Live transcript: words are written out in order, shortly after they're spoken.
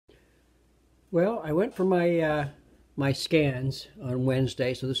Well, I went for my scans on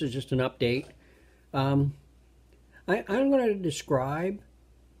Wednesday, so this is just an update. I'm going to describe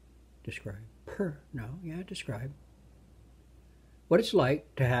what it's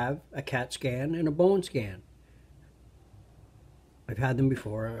like to have a CAT scan and a bone scan. I've had them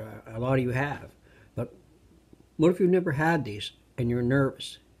before. A lot of you have, but what if you've never had these and you're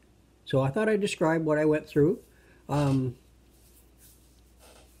nervous? So I thought I'd describe what I went through,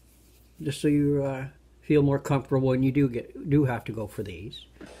 just so you feel more comfortable when you do have to go for these.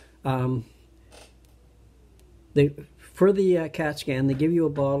 For the CAT scan, they give you a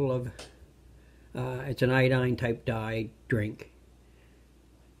bottle of it's an iodine type dye drink.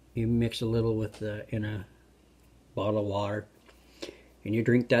 You mix a little with in a bottle of water, and you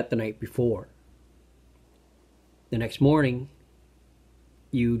drink that the night before. The next morning,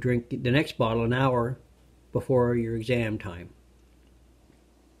 you drink the next bottle an hour before your exam time.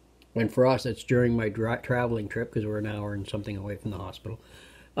 And for us, it's during my traveling trip, because we're an hour and something away from the hospital.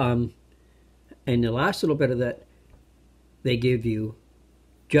 And the last little bit of that they give you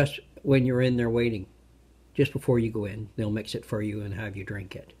just when you're in there waiting, just before you go in. They'll mix it for you and have you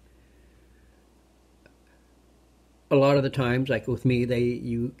drink it. A lot of the times, like with me,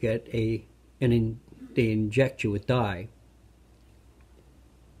 they inject you with dye.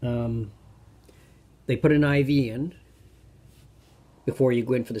 They put an IV in before you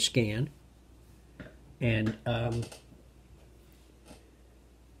go in for the scan, and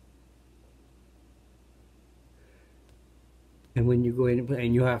when you go in,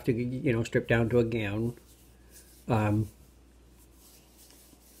 and you have to, strip down to a gown.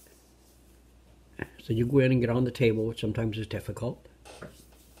 So you go in and get on the table, which sometimes is difficult.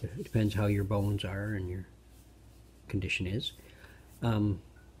 It depends how your bones are and your condition is.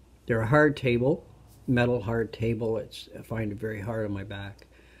 They're a hard table, metal hard table. I find it very hard on my back.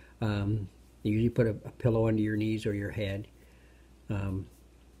 You usually put a pillow under your knees or your head.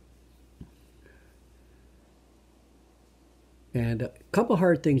 And a couple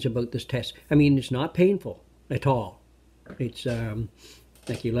hard things about this test. I mean, it's not painful at all. It's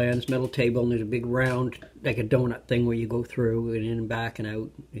like you lay on this metal table and there's a big round, like a donut thing where you go through and in and back and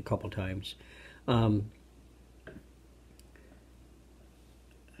out a couple times.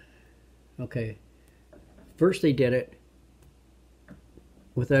 Okay, first they did it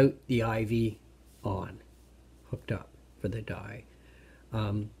without the IV hooked up for the dye.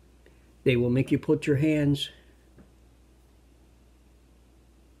 They will make you put your hands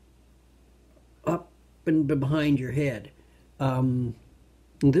up and behind your head.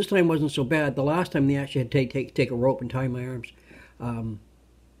 This time wasn't so bad. The last time they actually had to take a rope and tie my arms,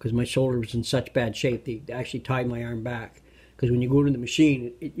 because my shoulder was in such bad shape. They actually tied my arm back, because when you go to the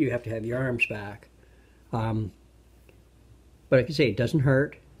machine, you have to have your arms back. But like I say, it doesn't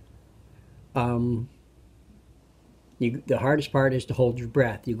hurt. The hardest part is to hold your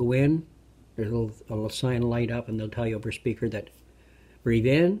breath. You go in, there's a little sign light up, and they'll tell you over speaker that breathe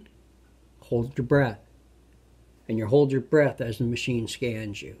in, hold your breath. And you hold your breath as the machine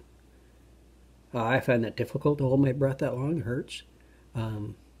scans you. I find that difficult to hold my breath that long. It hurts.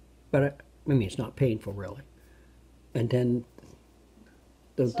 But I mean, it's not painful, really. And then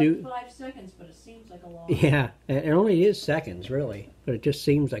they'll do... like 5 seconds, but it seems like a long... Yeah, it only is seconds, really. But it just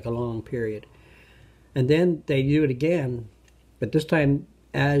seems like a long period. And then they do it again, but this time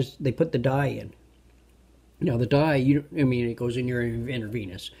as they put the dye in. Now, the dye, it goes in your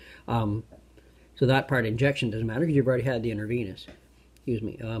intravenous. So that part, injection, doesn't matter because you've already had the intravenous. Excuse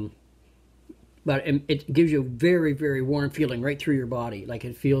me. But it gives you a very, very warm feeling right through your body. Like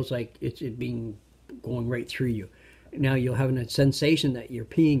it feels like it's going right through you. Now you'll have a sensation that you're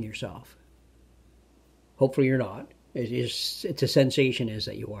peeing yourself. Hopefully you're not. It's a sensation is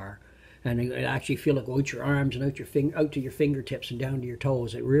that you are. And it actually feel it go out your arms and out to your fingertips and down to your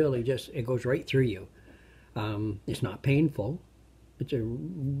toes. It really it goes right through you. It's not painful. It's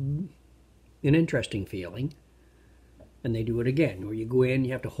an interesting feeling. And they do it again, where you go in,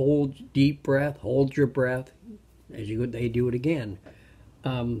 you have to hold deep breath, hold your breath as you go. They do it again.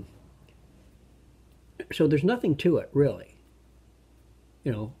 So there's nothing to it, really.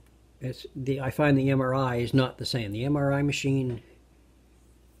 I find the MRI is not the same. The MRI machine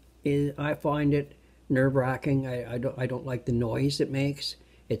I find it nerve-wracking. I don't like the noise it makes.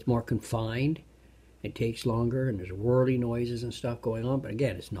 It's more confined. It takes longer, and there's whirly noises and stuff going on. But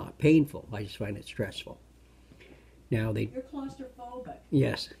again, it's not painful. I just find it stressful. Now You're claustrophobic.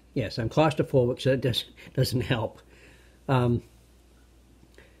 Yes, I'm claustrophobic, so it doesn't help. Well,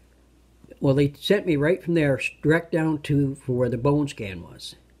 they sent me right from there direct down for where the bone scan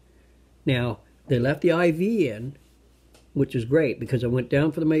was. Now, they left the IV in which is great because I went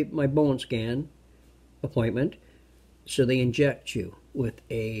down for my bone scan appointment. So they inject you with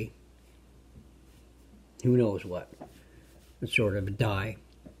a, who knows what, sort of a dye.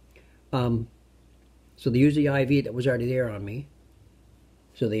 So they used the IV that was already there on me.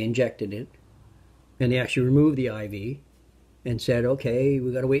 So they injected it. And they actually removed the IV and said, okay,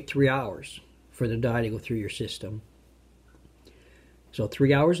 we got to wait 3 hours for the dye to go through your system. So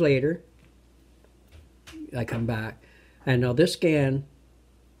 3 hours later, I come back. And now this scan,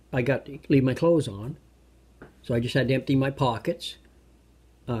 I got to leave my clothes on. So I just had to empty my pockets.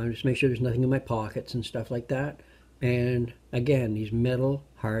 Just make sure there's nothing in my pockets and stuff like that. And again, these metal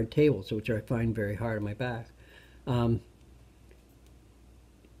hard tables, which I find very hard on my back. You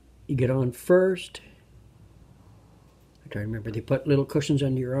get on first. I try to remember, they put little cushions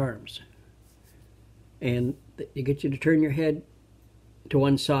under your arms. And they get you to turn your head to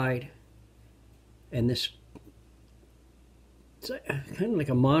one side. And this, it's kind of like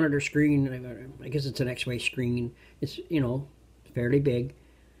a monitor screen. I guess it's an X-ray screen. It's, you know, fairly big.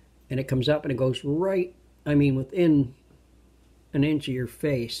 And it comes up and it goes right, I mean, within an inch of your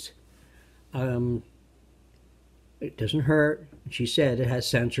face. It doesn't hurt. She said it has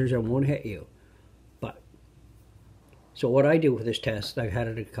sensors and won't hit you. But, so what I do with this test, I've had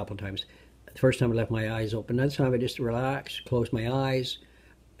it a couple of times. The first time I left my eyes open. That time I just relax, close my eyes.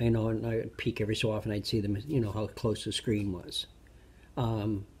 You know, and I'd peek every so often. I'd see them, you know, how close the screen was.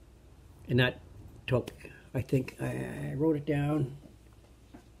 And that took, I think, I wrote it down.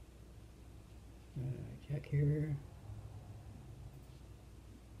 Check here.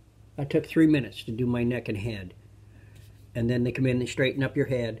 It took 3 minutes to do my neck and head. And then they come in and straighten up your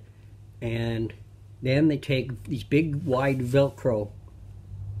head. And then they take these big, wide Velcro,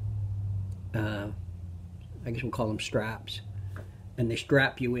 I guess we'll call them straps. And they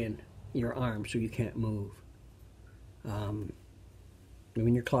strap you in your arm so you can't move. When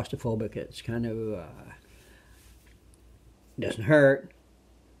you're claustrophobic, it's kind of, doesn't hurt.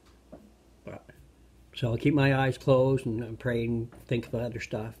 But, so I'll keep my eyes closed and pray and think of other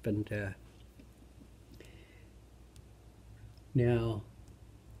stuff. And now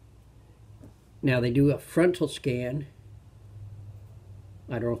they do a frontal scan.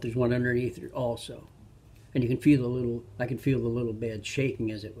 I don't know if there's one underneath it also. And you can feel the little, I can feel the little bed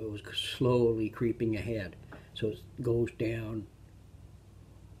shaking as it was slowly creeping ahead. So it goes down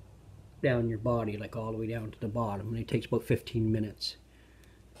your body, like all the way down to the bottom. And it takes about 15 minutes.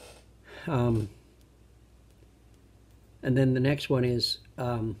 And then the next one is,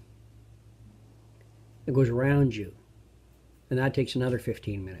 it goes around you. And that takes another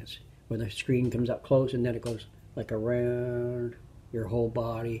 15 minutes. Where the screen comes up close and then it goes like around your whole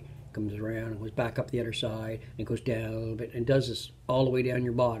body. Comes around and goes back up the other side and goes down a little bit and does this all the way down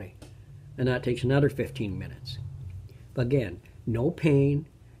your body. And that takes another 15 minutes. But again, no pain,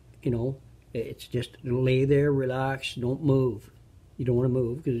 you know, it's just lay there, relax, don't move. You don't want to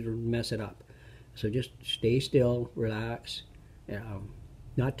move because it'll mess it up. So just stay still, relax.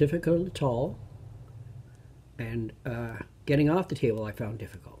 Not difficult at all. And getting off the table I found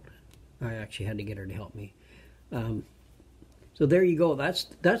difficult. I actually had to get her to help me. So there you go. That's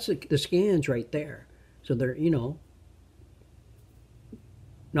the scans right there. So they're, you know,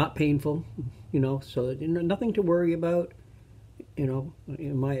 not painful, you know, so you know, nothing to worry about, you know,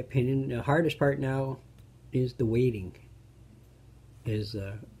 in my opinion. The hardest part now is the waiting. Is,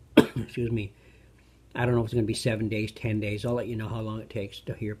 excuse me, I don't know if it's going to be 7 days, 10 days. I'll let you know how long it takes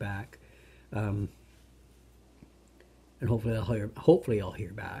to hear back. And hopefully I'll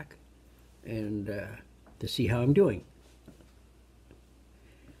hear back and to see how I'm doing.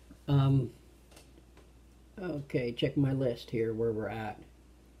 Okay, check my list here where we're at.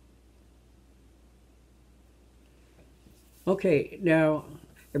 Okay, now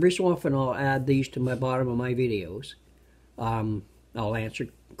every so often I'll add these to my bottom of my videos. I'll answer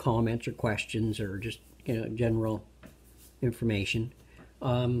comments or questions or just, you know, general information.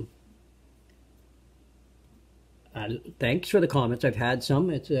 Thanks for the comments. I've had some.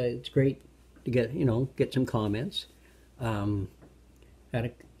 It's great to get, you know, get some comments. I'd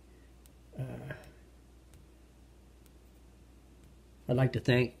like to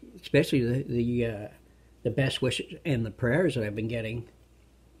thank especially the best wishes and the prayers that I've been getting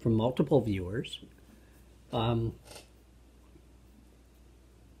from multiple viewers. And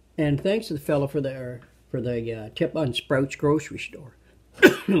thanks to the fellow for the tip on Sprouts grocery store,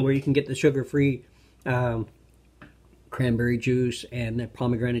 where you can get the sugar-free cranberry juice and the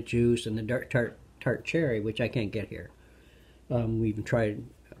pomegranate juice and the tart cherry, which I can't get here. We even tried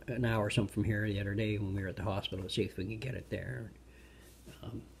an hour or something from here the other day when we were at the hospital to see if we could get it there.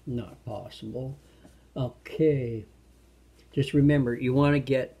 Not possible. Okay. just remember, you want to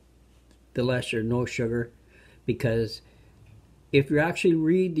get the less or no sugar, because if you actually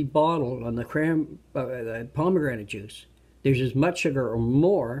read the bottle on the pomegranate juice, there's as much sugar or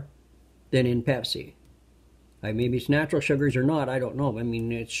more than in Pepsi. Maybe it's natural sugars or not, I don't know. I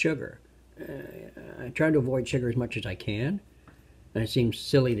mean, it's sugar. I try to avoid sugar as much as I can, and it seems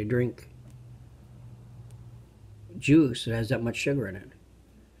silly to drink juice that has that much sugar in it.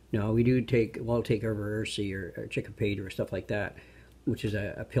 No, we do take, we'll take Ivermectin or Chickapate or stuff like that, which is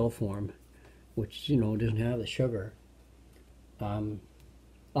a pill form, which, you know, doesn't have the sugar. I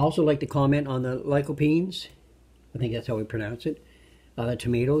also like to comment on the lycopenes. I think that's how we pronounce it. The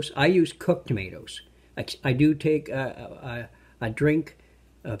tomatoes. I use cooked tomatoes. I do take a drink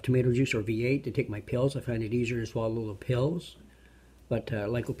of tomato juice or V8 to take my pills. I find it easier to swallow the pills. But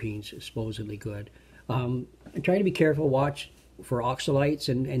lycopenes is supposedly good. I try to be careful, watch for oxalates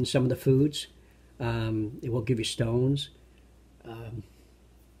in some of the foods. It will give you stones.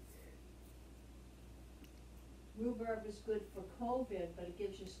 Rhubarb is good for COVID, but it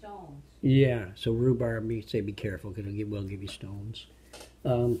gives you stones. Yeah, so rhubarb, we say be careful because it will give you stones.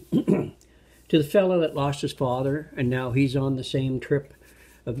 To the fellow that lost his father and now he's on the same trip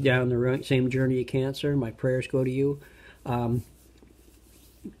of down the road, same journey of cancer, my prayers go to you.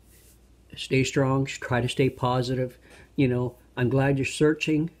 Stay strong, try to stay positive. You know, I'm glad you're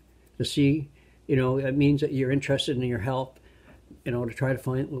searching to see, you know, it means that you're interested in your health, you know, to try to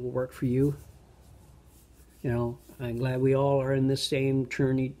find what will work for you. You know, I'm glad we all are in this same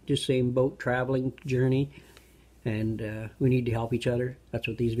journey, this same boat traveling journey, and we need to help each other. That's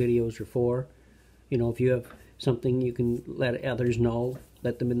what these videos are for. You know, if you have something you can let others know,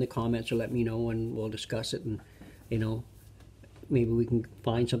 let them in the comments or let me know, and we'll discuss it, and, you know, maybe we can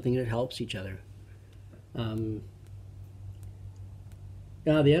find something that helps each other. The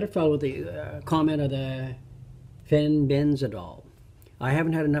other fellow with the comment of the fenbenzidol. I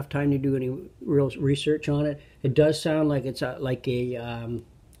haven't had enough time to do any real research on it. It does sound like it's like a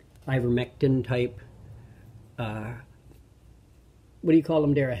Ivermectin type, what do you call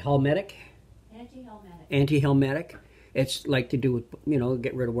them there, a helmetic? Anti-helmetic. Anti-helmetic. It's like to do with, you know,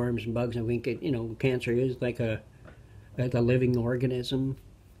 get rid of worms and bugs. I think, you know, cancer is like a living organism,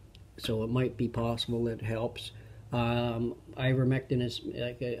 so it might be possible it helps. Ivermectin is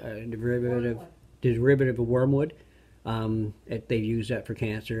like a derivative of wormwood. They use that for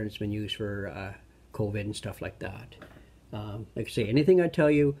cancer, and it's been used for COVID and stuff like that. Like I say, anything I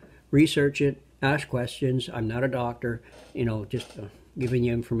tell you, research it, ask questions. I'm not a doctor, you know, just giving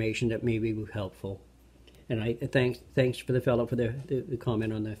you information that may be helpful. And I thanks for the fellow for the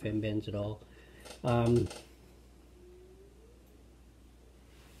comment on the fenbenzidol.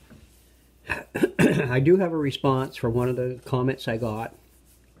 I do have a response for one of the comments I got,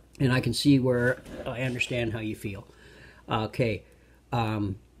 and I can see where I understand how you feel. Okay,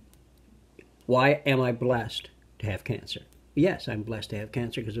 why am I blessed to have cancer? Yes, I'm blessed to have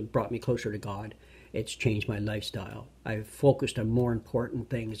cancer because it brought me closer to God. It's changed my lifestyle. I've focused on more important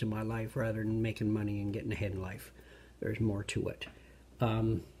things in my life rather than making money and getting ahead in life. There's more to it.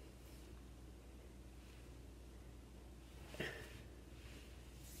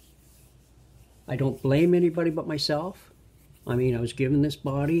 I don't blame anybody but myself. I mean, I was given this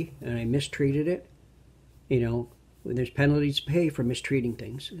body and I mistreated it. You know, when there's penalties to pay for mistreating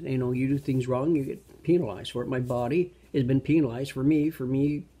things. You know, you do things wrong, you get penalized for it. My body has been penalized for me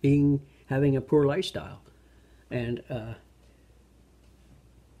having a poor lifestyle. And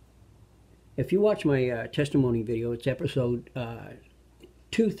if you watch my testimony video, it's episode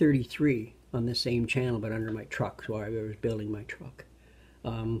 233 on the same channel, but under my truck, so I was building my truck.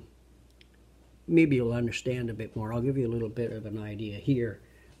 Maybe you'll understand a bit more. I'll give you a little bit of an idea here.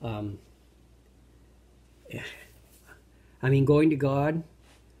 I mean, going to God,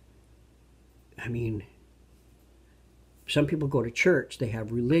 I mean, some people go to church, they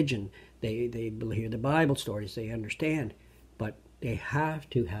have religion, they hear the Bible stories, they understand, but they have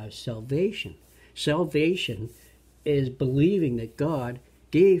to have salvation. Salvation is believing that God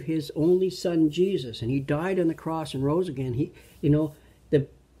gave his only son Jesus, and he died on the cross and rose again. He, you know,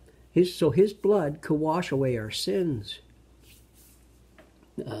 so his blood could wash away our sins.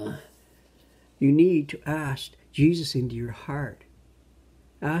 You need to ask Jesus into your heart.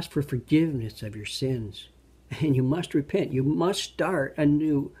 Ask for forgiveness of your sins. And you must repent. You must start a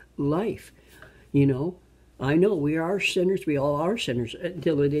new life. You know, I know we are sinners. We all are sinners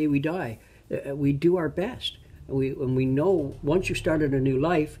until the day we die. We do our best. And we know once you started a new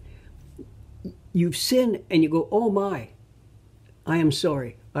life, you've sinned and you go, oh my, I am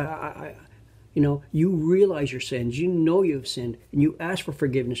sorry. You know, you realize your sins, you know you've sinned, and you ask for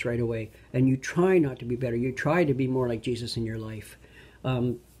forgiveness right away, and you try not to be better. You try to be more like Jesus in your life.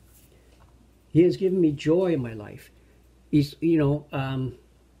 He has given me joy in my life. He's, you know,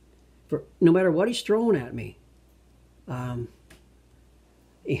 for no matter what he's thrown at me. No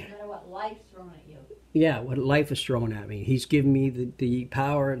matter what life's thrown at you. Yeah, what life is thrown at me. He's given me the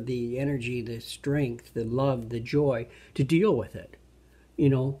power, the energy, the strength, the love, the joy to deal with it. You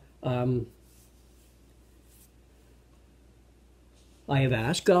know, I have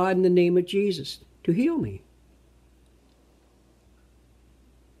asked God in the name of Jesus to heal me.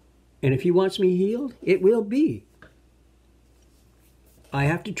 And if he wants me healed, it will be. I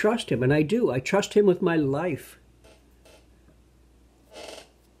have to trust him, and I do. I trust him with my life.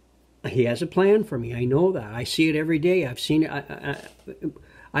 He has a plan for me. I know that. I see it every day. I've seen it.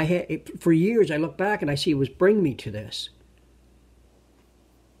 I had for years. I look back and I see it was bring me to this.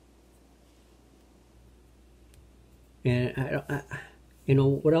 And you know,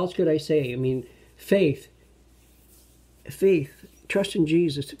 what else could I say? I mean, faith, trust in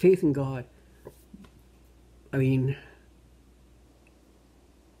Jesus, faith in God. I mean,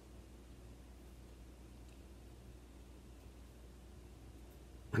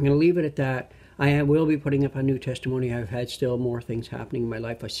 I'm going to leave it at that. I will be putting up a new testimony. I've had still more things happening in my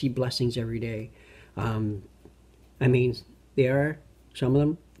life. I see blessings every day. I mean, they are, some of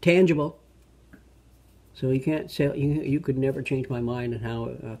them, tangible. So you can't say, you could never change my mind on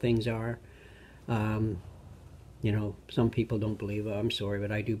how things are. You know, some people don't believe. I'm sorry,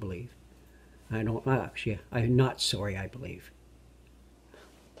 but I do believe. I don't, actually, I'm not sorry, I believe.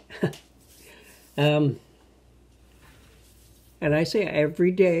 And I say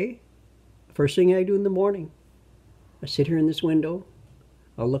every day, first thing I do in the morning, I sit here in this window,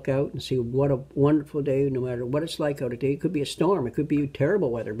 I'll look out and see what a wonderful day, no matter what it's like out today. It could be a storm, it could be terrible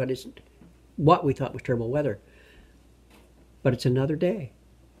weather, but it's what we thought was terrible weather. But it's another day.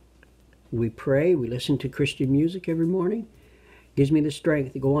 We pray, we listen to Christian music every morning. It gives me the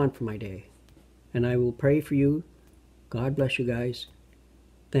strength to go on for my day. And I will pray for you. God bless you guys.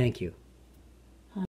 Thank you.